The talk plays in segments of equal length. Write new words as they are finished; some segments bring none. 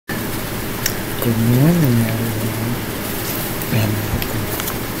Good morning, everyone, and welcome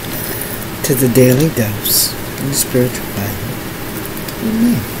to the Daily Dose in the Spiritual Bible.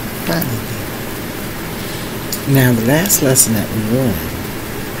 Amen. Finally. Now, the last lesson that we were in,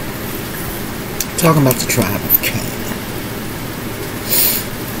 talking about the tribe of Canaan.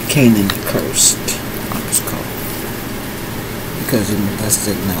 Canaan the Cursed, it was called, because he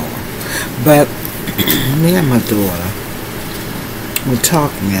molested Noah. But me and my daughter were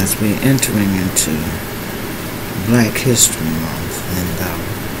talking as we're entering into Black History Month, and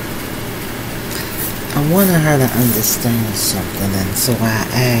I wanted her to understand something, and so I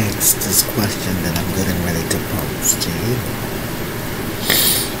asked this question that I'm getting ready to pose to you.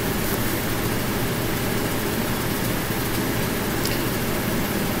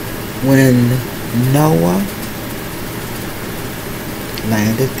 When Noah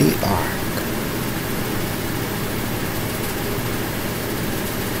landed the ark,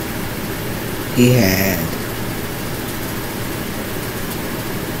 he had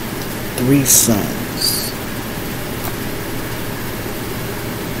 3 sons: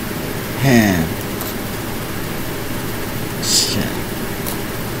 Ham, Shem,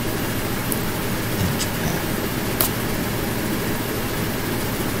 and Japheth.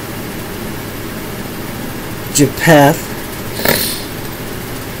 Japheth,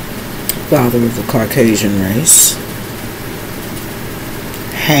 father of the Caucasian race.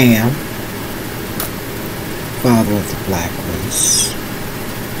 Ham, father of the black race.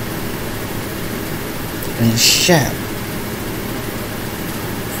 And Shem,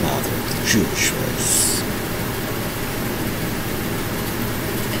 father of the Jewish race.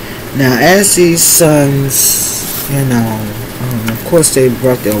 Now, as these sons, of course they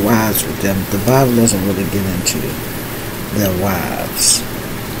brought their wives with them. The Bible doesn't really get into their wives.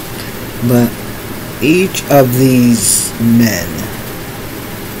 But each of these men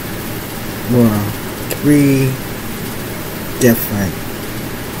were 3 different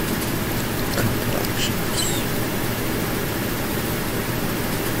complexions.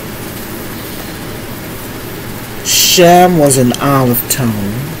 Shem was an olive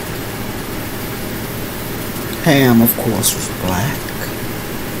tone. Ham, of course, was black.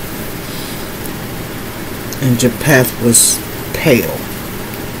 And Japheth was pale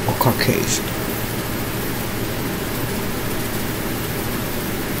or Caucasian.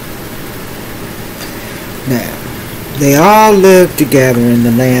 Now, they all lived together in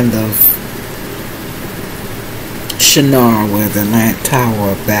the land of Shinar, where the Tower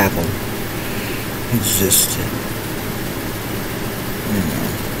of Babel existed.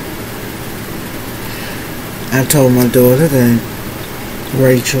 I told my daughter that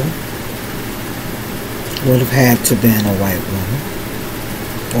Rachel would have had to have been a white woman,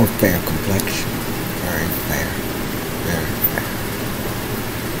 or fair complexion. Very fair. Very fair.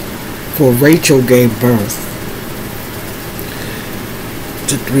 For Rachel gave birth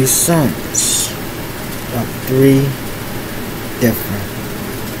to 3 sons of 3 different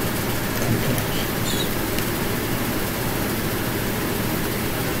complexions.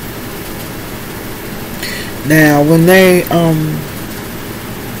 Now, when they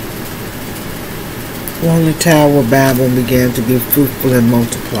when the Tower of Babel began to be fruitful and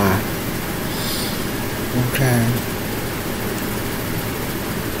multiply,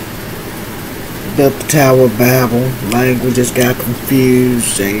 built the Tower of Babel, languages got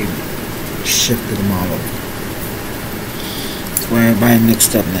confused, they shifted them all over. That's why everybody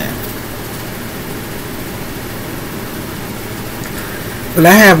mixed up now. But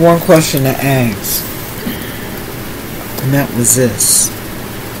I have one question to ask, and that was this.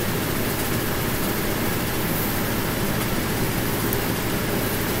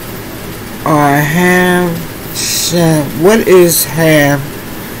 Ham, Shem, what is Ham,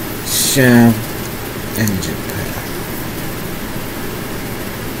 Shem, and Japheth?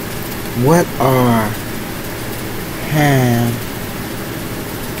 What are Ham,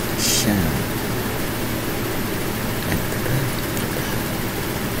 Shem, and Japheth?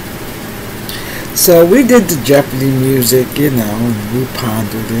 So we did the Jeopardy music, and we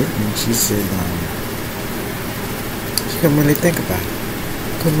pondered it, and she said she couldn't really think about it.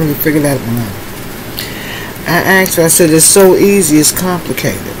 Couldn't really figure that one out. I asked her, I said, it's so easy, it's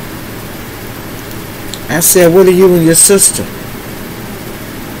complicated. I said, what are you and your sister?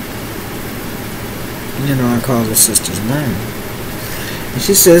 I called her sister's name. And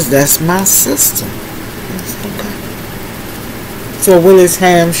she says, that's my sister. I said, okay. So what is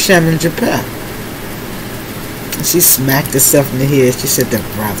Ham, Shem, and Japheth? And she smacked herself in the head. She said, they're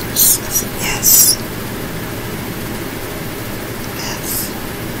brothers. I said, yes.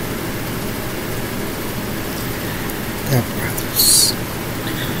 They're brothers.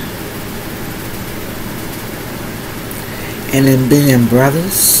 And in being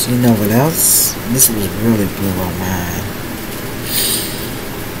brothers, you know what else? This was really blew our mind.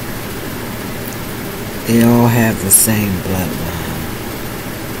 They all have the same bloodline.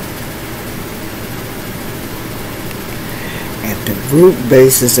 At the root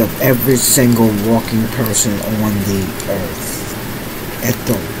basis of every single walking person on the earth, at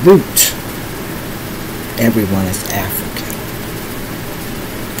the root, everyone is African.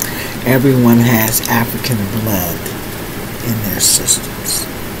 Everyone has African blood in their systems,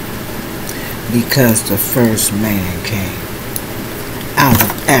 because the first man came out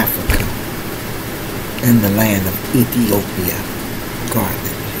of Africa in the land of Ethiopia,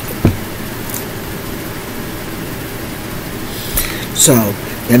 Garden. So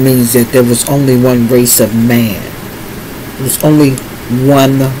that means that there was only one race of man. There was only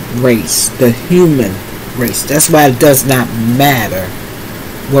one race, the human race. That's why it does not matter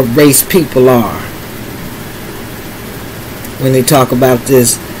what race people are. When they talk about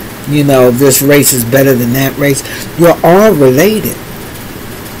this, you know, this race is better than that race. You're all related.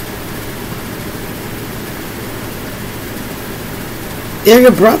 They're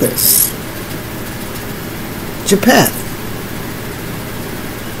your brothers. Japheth,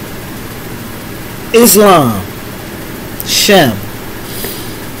 Islam, Shem.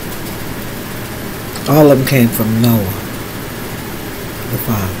 All of them came from Noah, the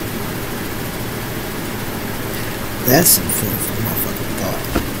father. That's some food for motherfucking thought.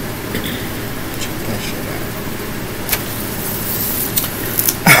 Check that shit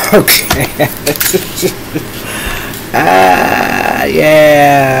out. Okay.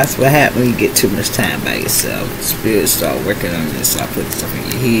 Yeah, that's what happens when you get too much time by yourself. The spirit start working on you, start putting stuff in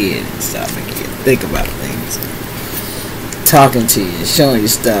your head, and start making you think about things. Talking to you, showing you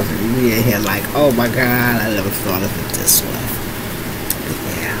stuff, and you in here like, oh my God, I never thought of it this way. But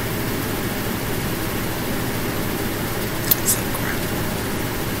yeah. That's incredible.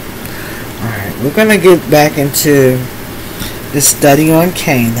 Alright, we're gonna get back into the study on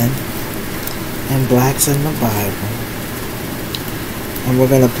Canaan and blacks in the Bible. And we're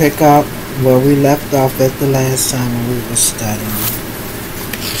going to pick up where we left off at the last time when we were studying.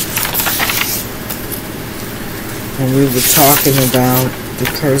 When we were talking about the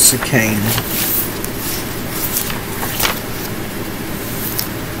curse of Canaan.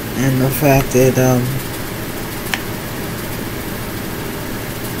 And the fact that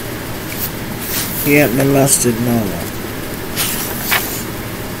he had molested Noah.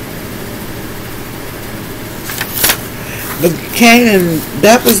 But Canaan,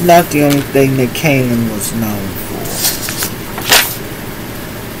 that was not the only thing that Canaan was known for.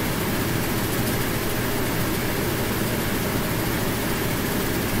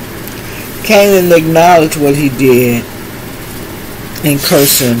 Canaan acknowledged what he did in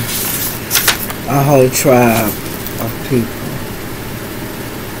cursing a whole tribe of people.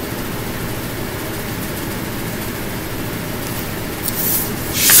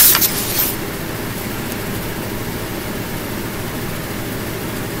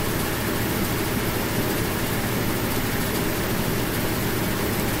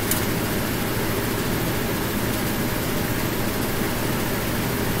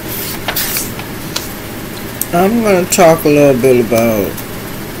 I'm going to talk a little bit about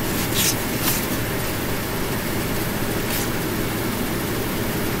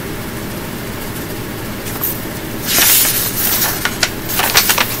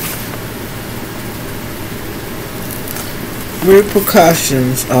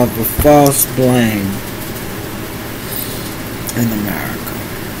repercussions of a false blame in America.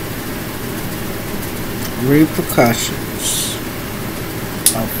 Repercussions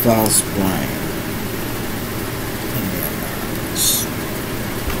of false blame.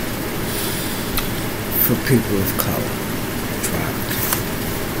 For people of color, tribes.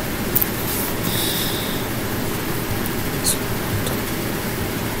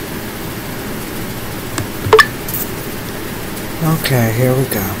 Okay, here we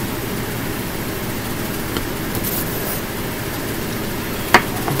go.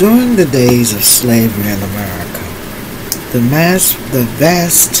 During the days of slavery in America, the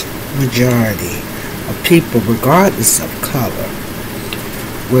vast majority of people, regardless of color,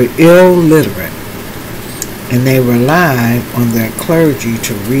 were illiterate, and they relied on their clergy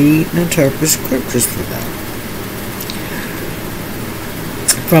to read and interpret scriptures for them.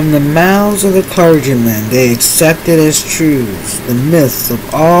 From the mouths of the clergymen, they accepted as truths the myths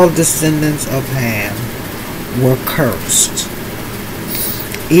of all descendants of Ham were cursed.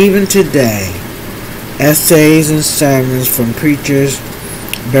 Even today, essays and sermons from preachers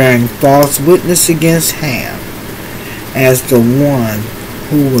bearing false witness against Ham as the one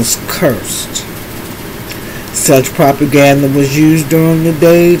who was cursed Such propaganda was used during the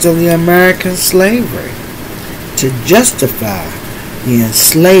days of the American slavery to justify the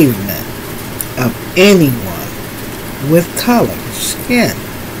enslavement of anyone with color skin.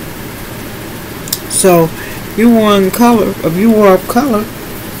 So, you were of color,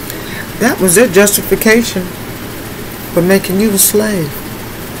 that was their justification for making you a slave.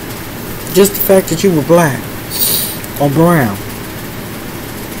 Just the fact that you were black or brown.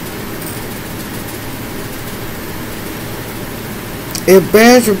 It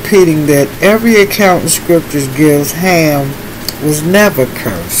bears repeating that every account in scriptures gives Ham was never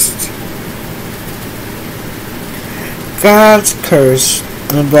cursed. God's curse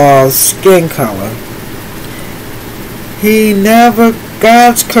involves skin color.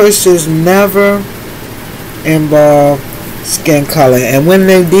 God's curses never involved skin color, and when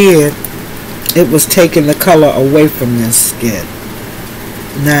they did, it was taking the color away from their skin,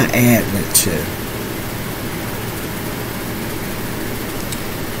 not adding it to.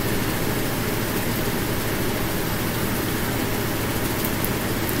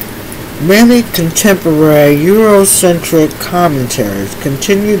 Many contemporary Eurocentric commentaries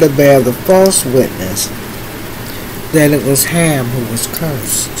continue to bear the false witness that it was Ham who was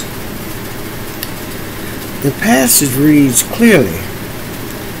cursed. The passage reads clearly,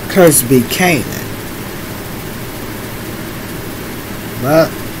 "Cursed be Canaan."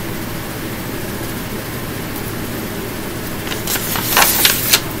 But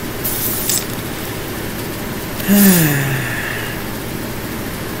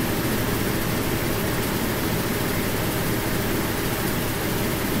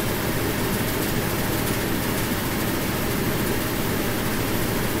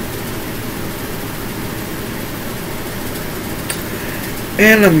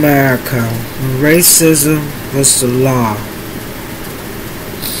in America, racism was the law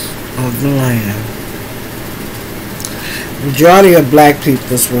of the land. The majority of black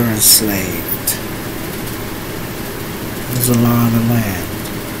peoples were enslaved. It was the law of the land.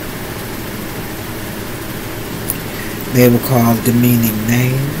 They were called demeaning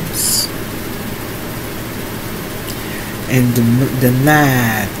names and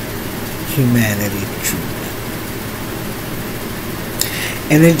denied humanity truth.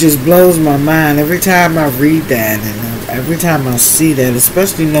 And it just blows my mind every time I read that and every time I see that,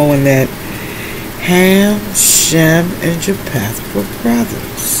 especially knowing that Ham, Shem, and Japheth were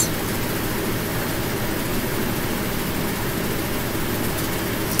brothers.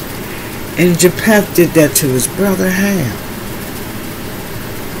 And Japheth did that to his brother Ham.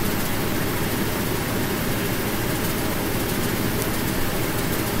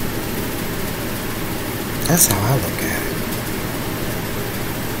 That's how I look at it.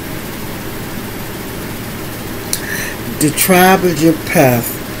 The tribe of Japheth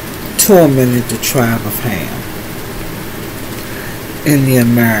tormented the tribe of Ham in the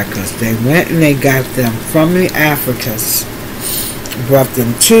Americas. They went and they got them from the Africas, brought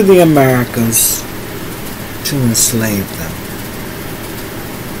them to the Americas to enslave them.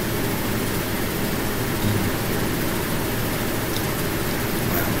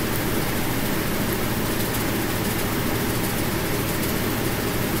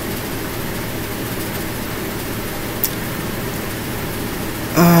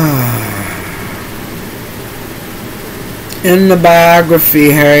 In the biography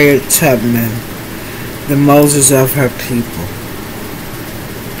Harriet Tubman, The Moses of Her People,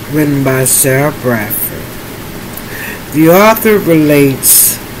 written by Sarah Bradford, the author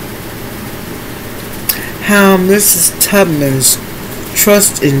relates how Mrs. Tubman's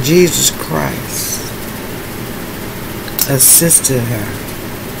trust in Jesus Christ assisted her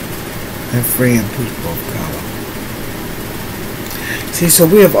in freeing people of color. See, so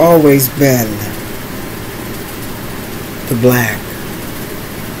we have always been the black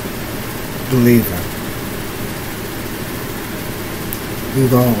believer.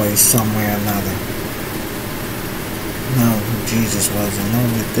 We've always, some way or another, known who Jesus was and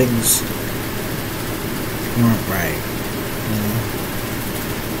known that things weren't right.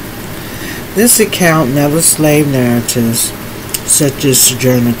 This account and other slave narratives, such as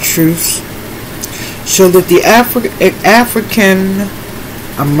Sojourner Truths, show that the African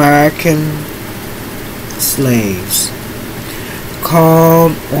American slaves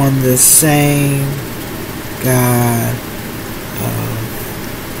called on the same God of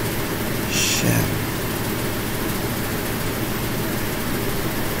Shem.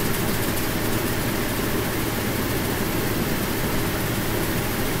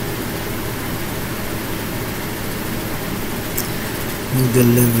 Who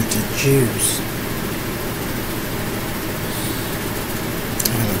delivered the Jews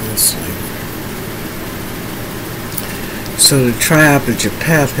out of their slavery. So the tribe of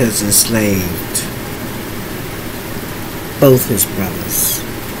Japheth has enslaved both his brothers.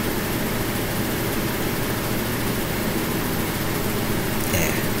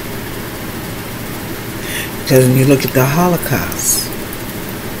 Yeah. Because when you look at the Holocaust,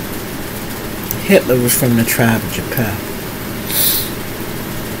 Hitler was from the tribe of Japheth.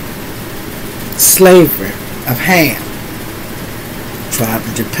 Slavery of Ham. Tribe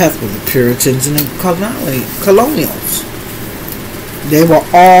of Japheth were the Puritans and the colonials. They were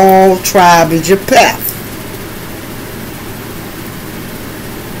all tribe of Japheth.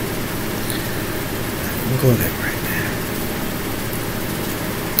 I'm going there right now.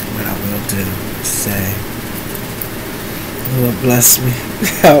 What I will do is say, Lord bless me,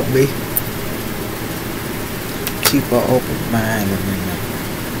 help me. Keep an open mind and remember.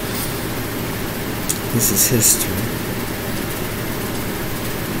 This is history.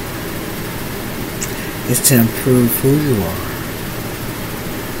 It's to improve who you are.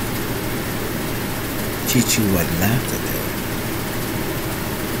 Teach you what not to do.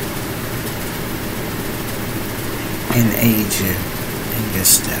 And aid you in your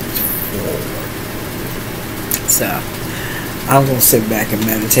steps forward. So, I'm going to sit back and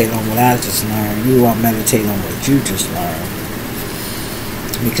meditate on what I just learned. You all meditate on what you just learned.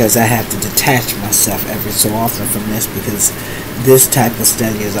 Because I have to detach myself every so often from this, because this type of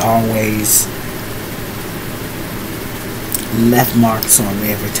study has always left marks on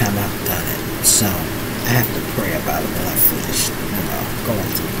me every time I've done it. So I have to pray about it when I finish, going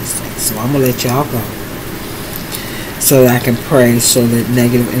through these things. So I'm going to let y'all go so that I can pray so that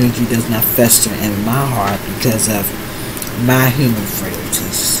negative energy does not fester in my heart because of my human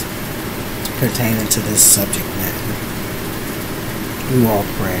frailties pertaining to this subject matter. You all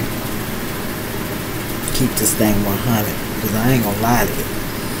pray. Keep this thing 100, because I ain't gonna lie to you.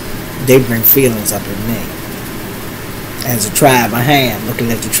 They bring feelings up in me. As a tribe of Ham,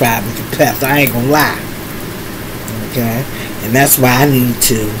 looking at the tribe of Japheth, I ain't gonna lie. Okay? And that's why I need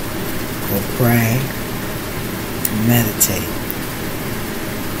to go pray, meditate,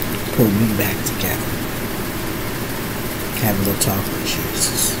 pull me back together. Have a little talk with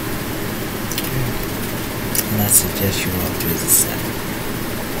Jesus. And I suggest you all do the same.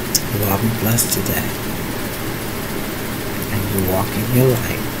 You all be blessed today. And you walk in your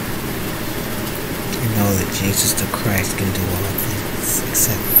light. And know that Jesus the Christ can do all things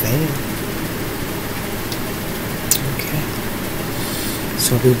except fail. Okay.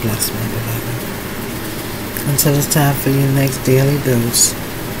 So be blessed, my beloved. Until it's time for your next daily dose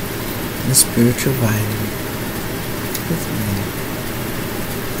of spiritual vitamin. With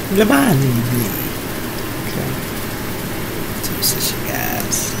me. Divine. Okay. Deuces, you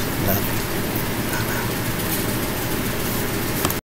guys. Love you.